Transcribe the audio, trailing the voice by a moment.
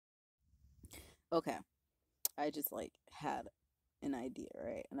Okay. I just like had an idea,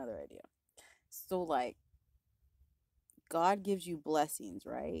 right? Another idea. So like God gives you blessings,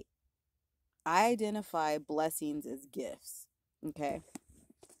 right? I identify blessings as gifts. Okay.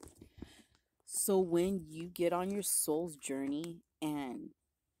 So when you get on your soul's journey and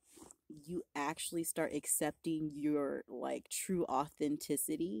you actually start accepting your like true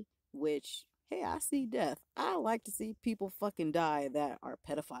authenticity, which hey, I see death. I like to see people fucking die that are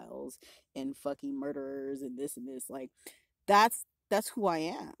pedophiles and fucking murderers and this and this. Like that's who I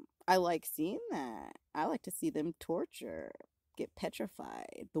am. I like seeing that. I like to see them torture, get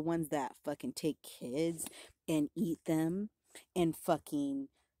petrified. The ones that fucking take kids and eat them and fucking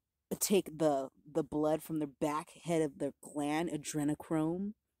take the blood from the back head of their gland,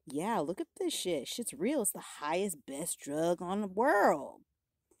 adrenochrome. Yeah, look at this shit. Shit's real. It's the highest, best drug on the world.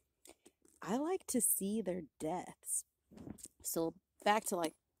 I like to see their deaths. So back to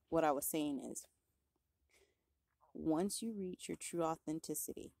like what I was saying is once you reach your true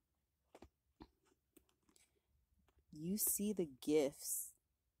authenticity, you see the gifts.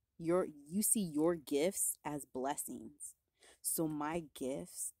 You see your gifts as blessings. So my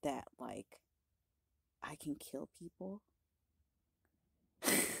gifts that like I can kill people,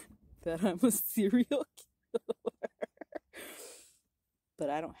 that I'm a serial killer, but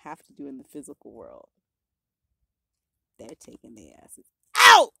I don't have to do in the physical world. They're taking their asses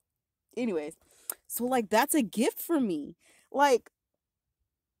out. Anyways, so like that's a gift for me. Like,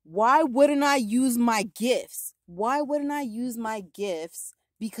 why wouldn't I use my gifts? Why wouldn't I use my gifts?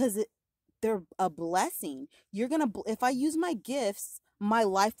 Because they're a blessing. If I use my gifts, my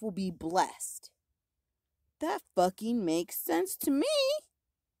life will be blessed. That fucking makes sense to me.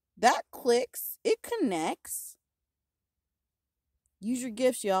 That clicks. It connects. Use your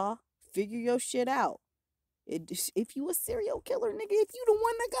gifts, y'all. Figure your shit out. If you a serial killer, nigga, if you the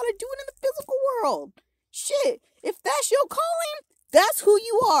one that gotta do it in the physical world, shit. If that's your calling, that's who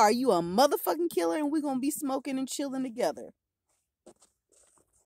you are. You a motherfucking killer, and we gonna be smoking and chilling together.